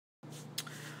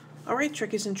Alright,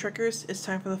 Trekkies and Trekkers, it's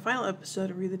time for the final episode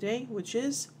of Read the Day, which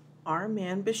is Our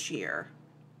Man Bashir.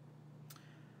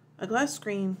 A glass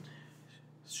screen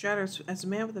shatters as a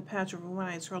man with a patch over one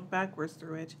eye is hurled backwards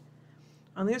through it.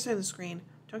 On the other side of the screen,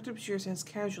 Dr. Bashir stands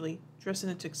casually, dressed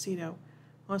in a tuxedo,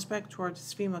 on his back towards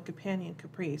his female companion,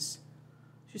 Caprice.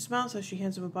 She smiles as she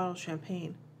hands him a bottle of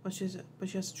champagne, but she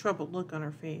has a troubled look on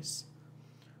her face.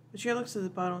 Bashir looks at the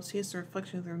bottle and sees the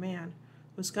reflection of their man,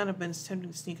 whose gun has been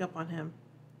attempting to sneak up on him.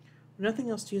 With nothing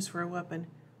else to use for a weapon,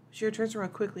 Bashir turns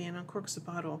around quickly and uncorks the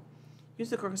bottle,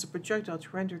 using the cork as a projectile to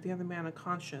render the other man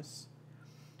unconscious.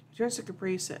 He turns to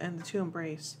Caprice and the two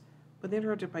embrace, but they're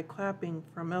interrupted by clapping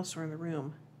from elsewhere in the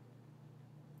room.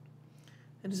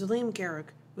 It is Aleem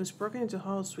Garrick, who has broken into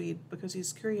Holosuite because he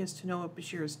is curious to know what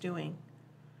Bashir is doing.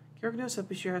 Garrick knows that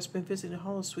Bashir has been visiting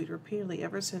Holosuite repeatedly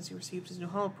ever since he received his new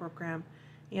holo program,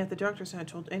 and yet the doctors haven't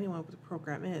told anyone what the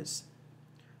program is.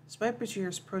 Despite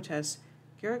Bashir's protests,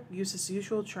 Garrick uses his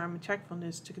usual charm and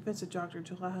tactfulness to convince the doctor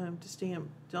to allow him to stay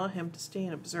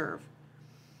and observe.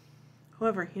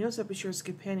 However, he knows that Bashir's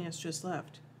companion has just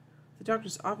left. The doctor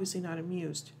is obviously not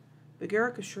amused, but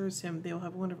Garrick assures him they will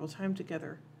have a wonderful time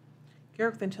together.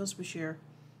 Garrick then tells Bashir,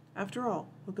 "After all,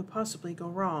 what could possibly go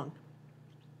wrong?"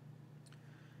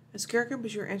 As Garrick and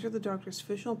Bashir enter the doctor's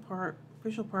official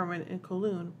apartment in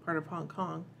Kowloon, part of Hong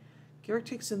Kong, Garrick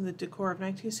takes in the decor of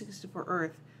 1964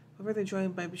 Earth before they're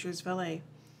joined by Bashir's valet,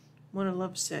 Mona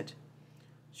Lovesit.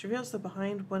 She reveals that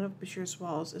behind one of Bashir's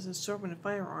walls is an assortment of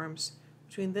firearms.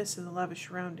 Between this and the lavish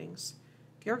surroundings,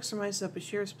 Garrick surmises that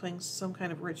Bashir is playing some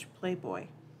kind of rich playboy.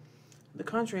 On the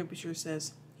contrary, Bashir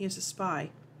says, he is a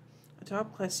spy, a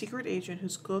top-class secret agent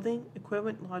whose clothing,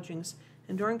 equipment, lodgings,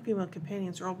 and adoring female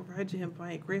companions are all provided to him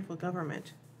by a grateful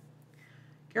government.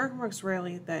 Garrick remarks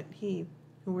rarely that he,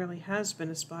 who really has been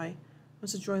a spy,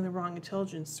 must have joined the wrong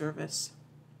intelligence service.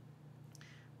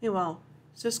 Meanwhile,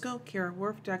 Cisco, Kira,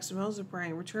 Worf, Dax, and Wells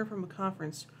O'Brien return from a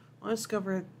conference only to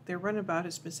discover their runabout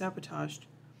has been sabotaged.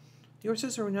 The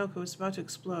USS Orinoco is about to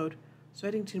explode, so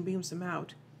Eddington beams them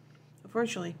out.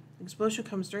 Unfortunately, the explosion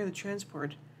comes during the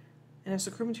transport, and as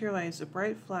the crew materialize, a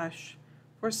bright flash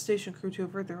forces the station crew to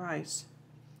avert their eyes.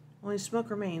 Only smoke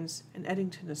remains, and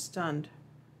Eddington is stunned.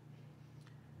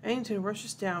 Eddington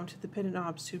rushes down to the pit and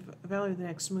ops to evaluate the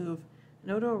next move,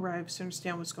 and Odo arrives to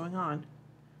understand what's going on.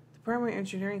 The primary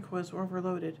engineering coils were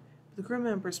overloaded, but the crew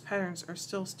members' patterns are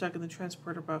still stuck in the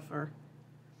transporter buffer.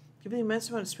 Given the immense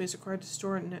amount of space required to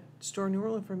store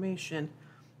neural information,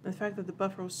 and the fact that the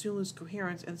buffer will soon lose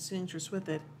coherence and the signatures with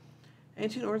it,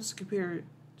 Eddington orders the computer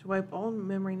to wipe all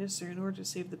memory necessary in order to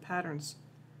save the patterns.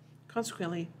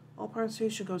 Consequently, all power to the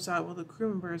station goes out while the crew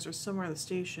members are somewhere in the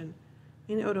station.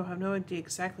 Me and Odo have no idea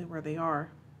exactly where they are.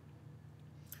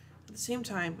 At the same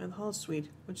time, in the holosuite,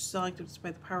 which is still active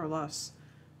despite the power loss,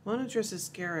 Mona dresses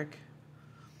Garrick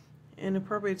in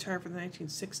appropriate attire for the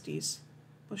 1960s.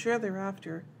 But shortly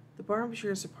thereafter, the bar in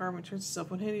Bashir's apartment turns itself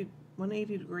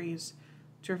 180 degrees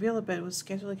to reveal a bed with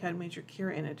scantily clad Major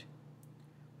Kira in it.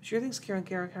 Bashir thinks Kira and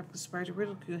Garrick have conspired to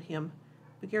ridicule him,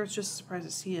 but Garrick's just as surprised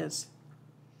as he is.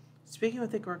 Speaking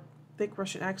with a thick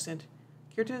Russian accent,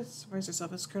 Kira identifies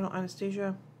herself as Colonel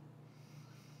Anastasia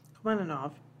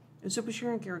Komananov, and so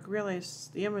Bashir and Garrick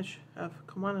realize the image of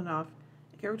Komananov,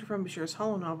 a character from Bashir's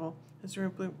holonovel, has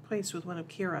been replaced with one of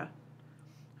Kira.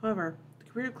 However, the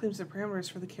computer claims the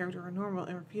parameters for the character are normal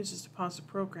and refuses to pause the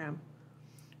program.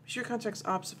 Bashir contacts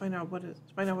Ops to find out what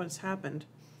has happened.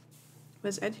 But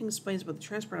as Eddington explains about the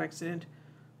transport accident,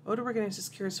 Odo recognizes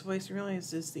Kira's voice and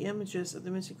realizes the images of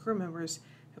the missing crew members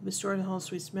have been stored in the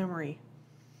holosuite's memory.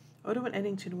 Odo and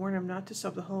Eddington warn him not to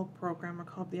stop the holo program or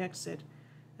call up the exit,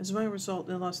 as it might result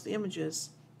in the loss of the images,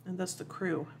 and thus the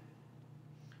crew.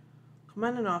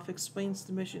 Komandanov explains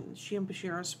the mission she and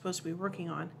Bashir are supposed to be working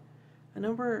on. A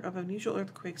number of unusual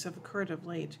earthquakes have occurred of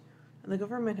late, and the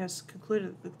government has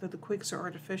concluded that the quakes are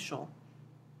artificial.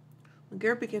 When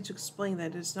Garrett begins to explain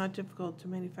that it is not difficult to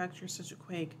manufacture such a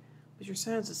quake, Bashir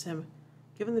silences him,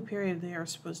 given the period they are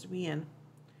supposed to be in.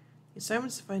 The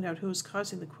assignment is to find out who is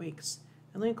causing the quakes,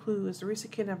 and the only clue is the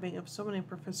recent kidnapping of someone named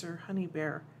Professor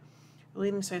Honeybear, a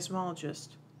leading seismologist.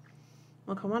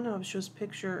 When Komandanov shows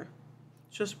Bashir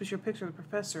a picture of the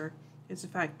professor, it is in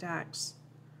fact Dax.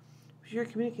 Bashir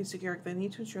communicates to Garrick that they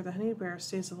need to ensure that Honeybear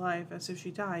stays alive, as if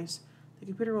she dies, the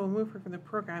computer will remove her from the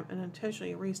program and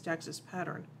intentionally erase Dax's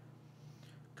pattern.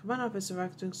 Komandanov is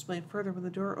about to explain further when the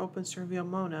door opens to reveal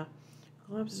Mona,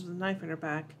 who collapses with a knife in her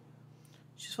back.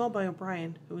 She is followed by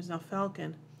O'Brien, who is now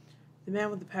Falcon, the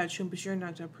man with the patch whom Bashir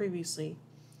knocked out previously,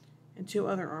 and two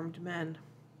other armed men.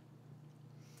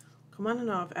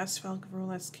 Komandanov asks Falcon for a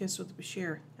last kiss with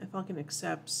Bashir, and Falcon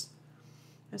accepts.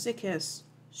 As they kiss,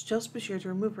 she tells Bashir to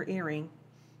remove her earring,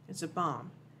 It's a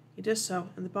bomb. He does so,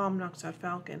 and the bomb knocks out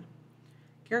Falcon.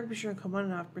 Garrick, Bashir, and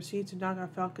Kamanov proceed to knock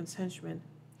out Falcon's henchmen.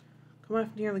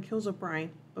 Kamanov nearly kills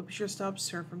O'Brien, but Bashir stops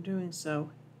her from doing so.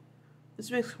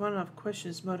 This makes Kamanov question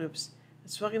his motives,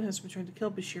 as Falcon has been trying to kill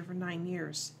Bashir for 9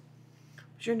 years.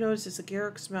 Bashir notices that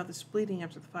Garrick's mouth is bleeding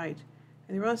after the fight,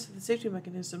 and they realize that the safety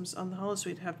mechanisms on the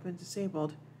holosuite have been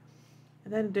disabled.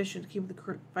 And that in addition to keeping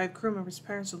the 5 crew members'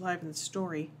 parents alive in the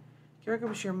story, Garrick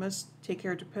and Bashir must take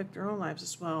care to protect their own lives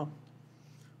as well.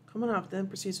 Kamanov then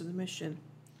proceeds with the mission.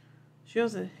 She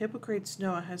knows that Hippocrates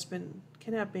Noah has been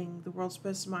kidnapping the world's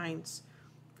best minds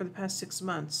for the past 6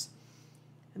 months,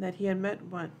 and that he had met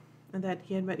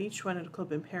each one at a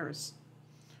club in Paris.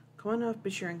 Kamanov,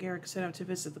 Bashir, and Garrick set out to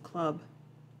visit the club.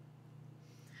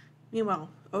 Meanwhile,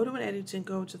 Odo and Eddington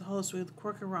go to the holosuite with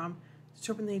Quark and Rom to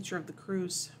determine the nature of the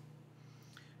crew's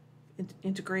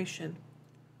integration.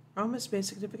 Rom has made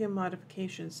significant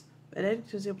modifications, but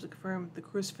Eddington is able to confirm the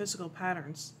crew's physical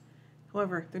patterns.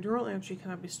 However, their neural energy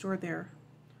cannot be stored there.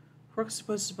 Quark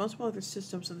supposes multiple other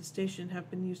systems on the station have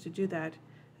been used to do that,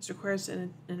 as it requires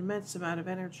an immense amount of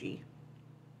energy.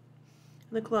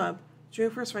 In the club, Joe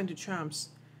first finds Duchamps,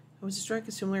 and was struck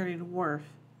a similarity to Worf.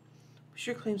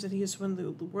 Bashir claims that he is one of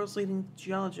the world's leading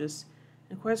geologists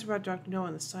and inquires about Dr. Noah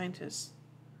and the scientists.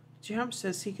 Duchamps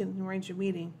says he can arrange a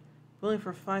meeting, but only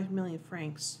for 5 million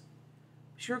francs.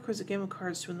 Bashir requests a game of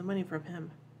cards to win the money from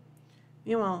him.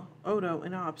 Meanwhile, Odo,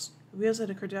 in Ops, reveals that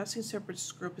a Cardassian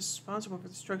separatist group is responsible for the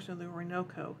destruction of the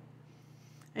Orinoco.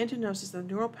 Anton notices that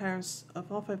the neural patterns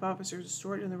of all 5 officers are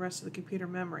stored in the rest of the computer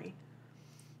memory.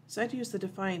 He decides to use the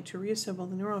Defiant to reassemble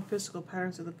the neural and physical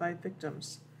patterns of the 5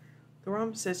 victims. The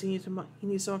ROM says he needs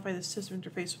to modify the system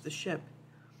interface with the ship.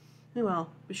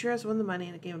 Meanwhile, Bashir has won the money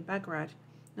in a game of Baccarat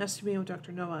and has to meet with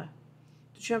Dr. Noah.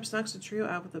 Duchamps knocks the trio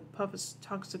out with a puff of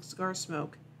toxic cigar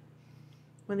smoke.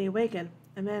 When they awaken,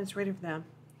 a man is ready for them.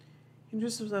 He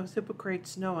introduces himself as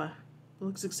Hippocrates Noah, who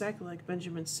looks exactly like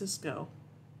Benjamin Sisko.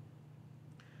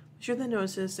 Bashir then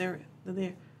notices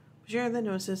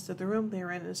that the room they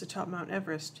are in is atop Mount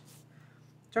Everest.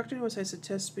 Dr. Noah decides to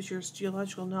test Bashir's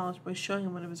geological knowledge by showing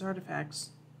him one of his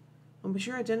artifacts. When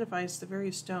Bashir identifies the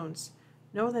various stones,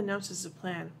 Noah then announces his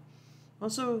plan,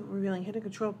 also revealing hidden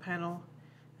control panel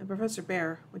and Professor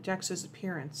Bear with Dax's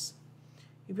appearance.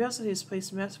 He reveals that he has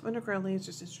placed massive underground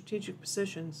lasers in strategic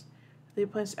positions, and that he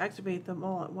plans to activate them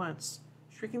all at once,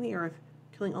 shrinking the Earth,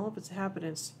 killing all of its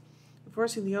inhabitants, and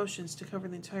forcing the oceans to cover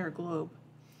the entire globe,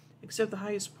 except the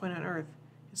highest point on Earth,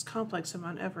 his complex on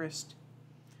Mount Everest.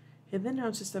 He then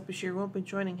announces that Bashir won't be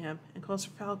joining him and calls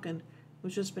for Falcon, who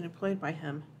has just been employed by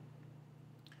him.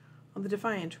 On the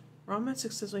Defiant, Rom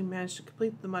successfully managed to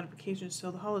complete the modifications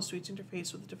so the holosuites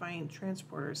interface with the Defiant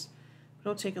transporters,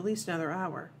 but it'll take at least another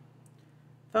hour.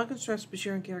 Falcon instructs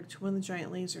Bashir and Garrick to win the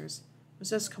giant lasers, but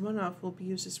says Kamanov will be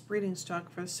used as breeding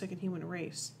stock for the second human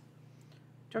race.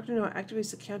 Dr. Noah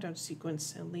activates the countdown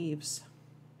sequence and leaves.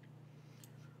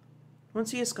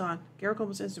 Once he is gone, Garrick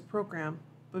almost ends the program,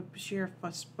 but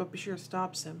Bashir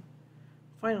stops him.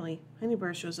 Finally,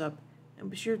 Honeybear shows up,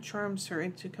 and Bashir charms her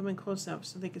into coming close enough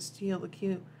so they can steal the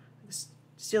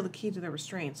key to their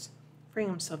restraints, freeing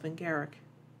himself and Garrick.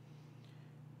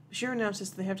 Bashir announces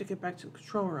that they have to get back to the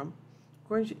control room.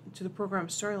 According to the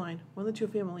program's storyline, one of the 2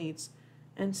 female leads,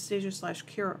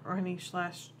 Anastasia/Kira or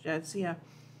Honey/Jadzia,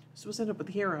 is supposed to end up with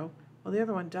the hero, while the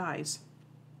other one dies.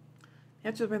 They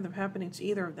have to prevent them happening to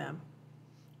either of them.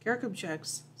 Garrick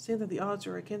objects, saying that the odds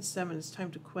are against them and it's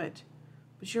time to quit.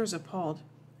 Bashir is appalled,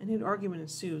 and an argument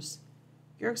ensues.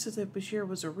 Garrick says that Bashir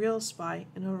was a real spy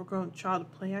and an overgrown child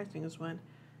of play acting as one.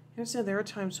 He understands there are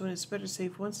times when it's better to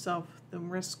save oneself than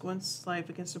risk one's life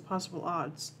against impossible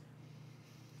odds.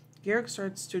 Garrick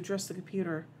starts to address the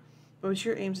computer, but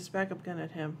Bashir aims his backup gun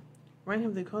at him. Reminding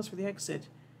him that he calls for the exit,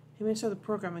 he may start the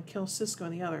program and kill Sisko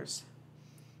and the others.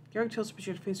 Garrick tells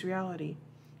Bashir to face reality.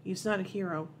 He is not a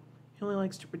hero. He only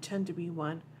likes to pretend to be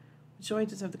one, which is why he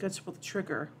doesn't have the guts to pull the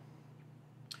trigger.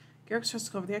 Garrick starts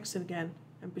to go for the exit again,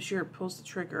 and Bashir pulls the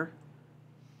trigger.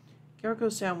 Garrick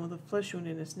goes down with a flesh wound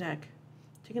in his neck.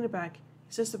 Taken aback,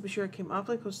 he says that Bashir came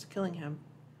awfully close to killing him.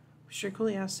 Bashir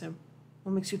coolly asks him,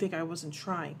 "What makes you think I wasn't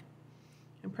trying?"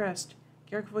 Impressed,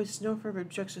 Garrick voices no further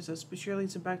objections as Bashir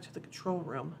leads him back to the control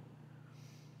room.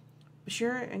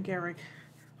 Bashir and Garrick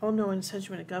hold Noah and his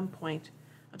henchmen at gunpoint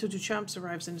until Duchamps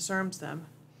arrives and disarms them.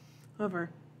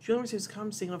 However, Julian receives a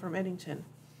comm signal from Eddington.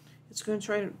 It's going to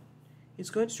try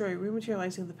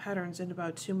rematerializing the patterns in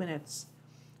about 2 minutes.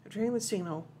 After hearing the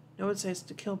signal, Noah decides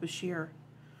to kill Bashir.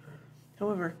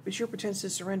 However, Bashir pretends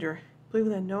to surrender,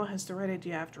 believing that Noah has the right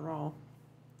idea after all.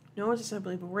 Noah does not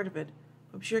believe a word of it,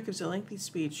 but Bashir gives a lengthy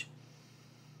speech,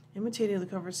 imitating the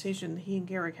conversation he and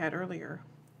Garrick had earlier.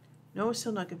 Noah's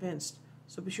still not convinced,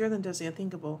 so Bashir then does the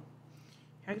unthinkable.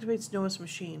 He activates Noah's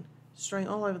machine, destroying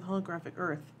all life on holographic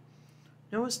Earth.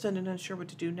 Noah's stunned and unsure what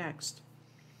to do next.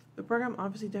 The program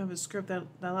obviously didn't have a script that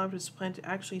allowed his plan to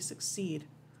actually succeed.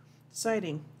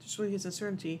 Deciding, despite his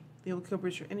uncertainty, that he will kill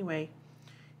Bashir anyway,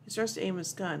 he starts to aim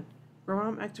his gun.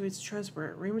 Ram activates the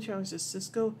transport, rematerializes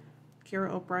Cisco,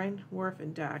 Kira, O'Brien, Worf,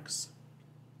 and Dax.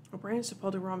 O'Brien is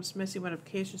appalled at Ram's messy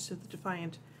modifications to the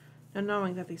Defiant, not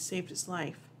knowing that they saved his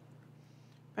life.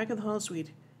 Back in the holosuite,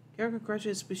 Kira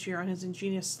congratulates Bashir on his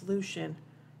ingenious solution,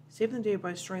 saving the day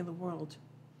by destroying the world.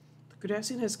 The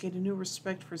Cardassian has gained a new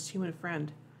respect for his human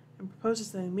friend, and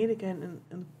proposes that they meet again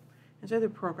inside the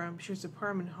program, Bashir's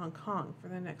apartment in Hong Kong, for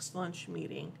their next lunch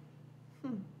meeting.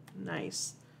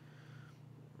 Nice.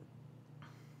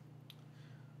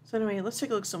 So anyway, let's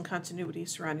take a look at some continuity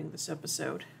surrounding this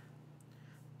episode.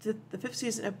 The fifth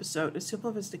season episode, A Simple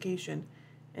Investigation,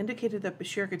 indicated that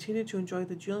Bashir continued to enjoy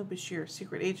the Julian Bashir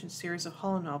Secret Agent series of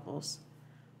holonovels.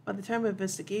 By the time of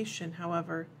investigation,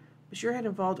 however, Bashir had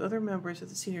involved other members of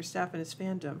the senior staff in his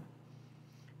fandom.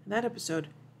 In that episode,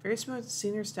 various members of the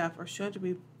senior staff are shown to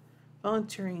be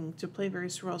volunteering to play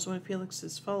various roles in one of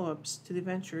Felix's follow-ups to the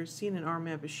adventures seen in Our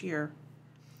Man Bashir.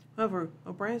 However,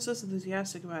 O'Brien is less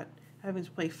enthusiastic about having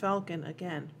to play Falcon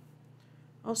again.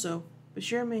 Also,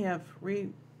 Bashir may have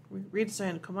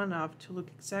redesigned Komanov to look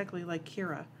exactly like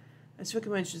Kira, as Fick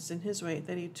mentions in his way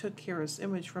that he took Kira's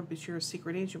image from Bashir's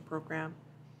secret agent program.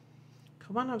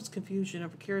 Komanov's confusion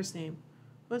over Kira's name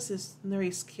was this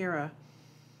Nerys Kira.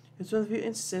 It's one of the few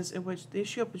instances in which the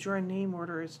issue of Bajoran name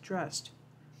order is addressed.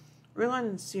 Early on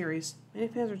in the series, many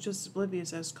fans are just as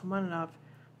oblivious as Komanov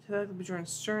to that the Bajoran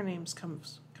surnames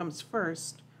comes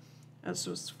first, as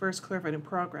was first clarified in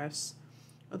Progress,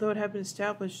 although it had been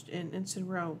established in Ensign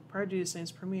Row prior to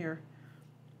DS9's premiere.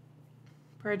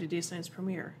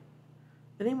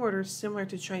 The name order is similar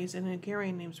to Chinese and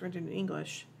Hungarian names rendered in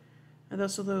English, and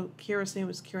thus although Kira's name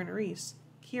is Kira Nerys,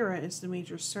 Kira is the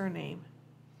major surname.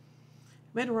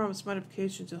 He made Ram's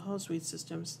modification to the holosuite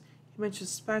systems. He mentions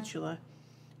spatula,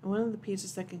 and one of the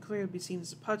pieces that can clearly be seen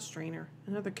as a pot strainer,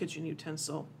 another kitchen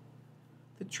utensil.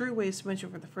 The true way is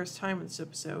mentioned for the first time in this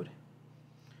episode.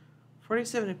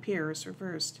 47 appears,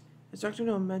 reversed, as Dr.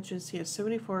 Noah mentions he has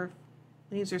 74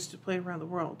 lasers to play around the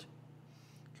world.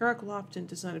 Karak Lofton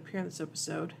does not appear in this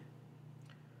episode.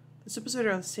 This episode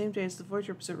is on the same day as the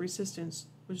Voyager episode Resistance,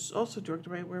 which is also directed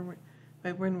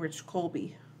by Winrich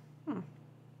Colby.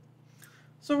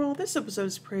 So overall, this episode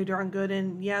is pretty darn good,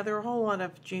 and yeah, there are a whole lot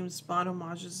of James Bond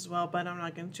homages as well, but I'm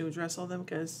not going to address all of them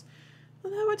because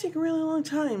that would take a really long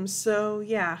time, so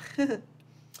yeah.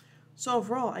 So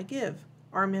overall, I give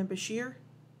Our Man Bashir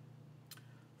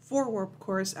 4 warp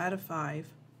cores out of 5.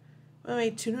 Anyway,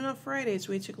 tune in on Fridays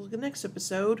when we take a look at the next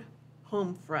episode,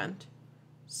 Homefront.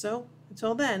 So,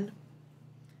 until then,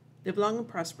 live long and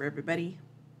prosper, everybody.